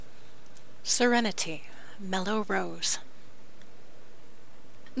SereniTea, Mellow Rose.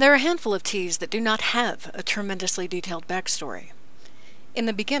 There are a handful of teas that do not have a tremendously detailed backstory. In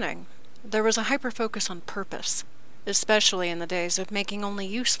the beginning, there was a hyper-focus on purpose, especially in the days of making only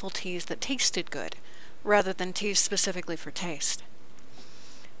useful teas that tasted good, rather than teas specifically for taste.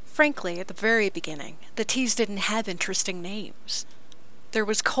 Frankly, at the very beginning, the teas didn't have interesting names. There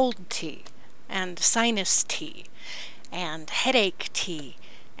was cold tea, and sinus tea, and headache tea,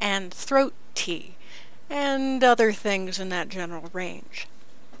 and throat tea, and other things in that general range.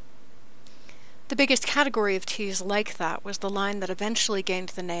 The biggest category of teas like that was the line that eventually gained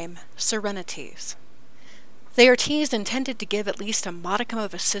the name SereniTeas. They are teas intended to give at least a modicum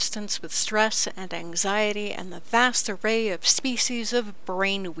of assistance with stress and anxiety and the vast array of species of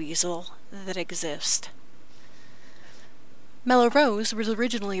brain weasel that exist. Mellow Rose was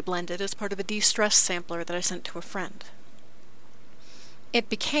originally blended as part of a de-stress sampler that I sent to a friend. It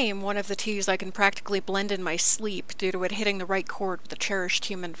became one of the teas I can practically blend in my sleep due to it hitting the right chord with a cherished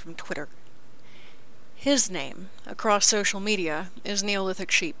human from Twitter. His name, across social media, is Neolithic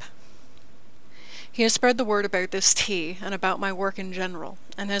Sheep. He has spread the word about this tea and about my work in general,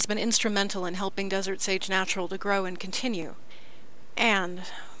 and has been instrumental in helping Desert Sage Natural to grow and continue, and,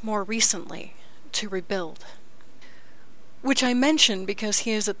 more recently, to rebuild. Which I mention because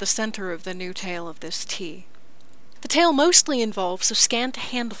he is at the center of the new tale of this tea. The tale mostly involves a scant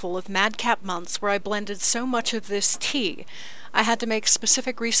handful of madcap months where I blended so much of this tea, I had to make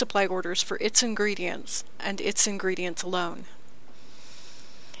specific resupply orders for its ingredients, and its ingredients alone.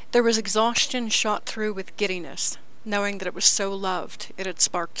 There was exhaustion shot through with giddiness, knowing that it was so loved it had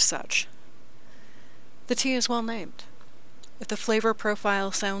sparked such. The tea is well named. If the flavor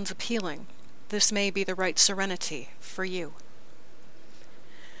profile sounds appealing, this may be the right SereniTea for you.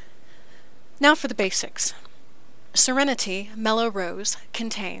 Now for the basics. SereniTea Mellow Rose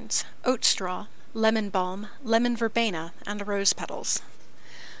contains oat straw, lemon balm, lemon verbena, and rose petals.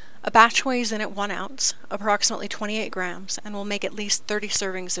 A batch weighs in at 1 ounce, approximately 28 grams, and will make at least 30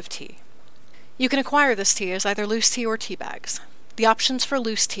 servings of tea. You can acquire this tea as either loose tea or tea bags. The options for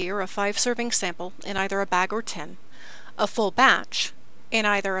loose tea are a 5-serving sample in either a bag or tin, a full batch in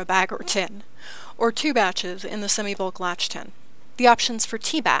either a bag or tin, or 2 batches in the semi-bulk latch tin. The options for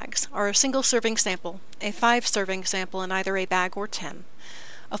tea bags are a single serving sample, a 5-serving sample in either a bag or tin,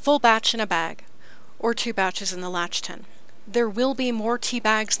 a full batch in a bag, or 2 batches in the latch tin. There will be more tea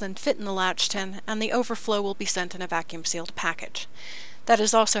bags than fit in the latch tin, and the overflow will be sent in a vacuum-sealed package. That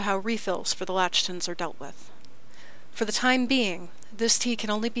is also how refills for the latch tins are dealt with. For the time being, this tea can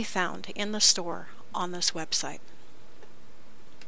only be found in the store on this website.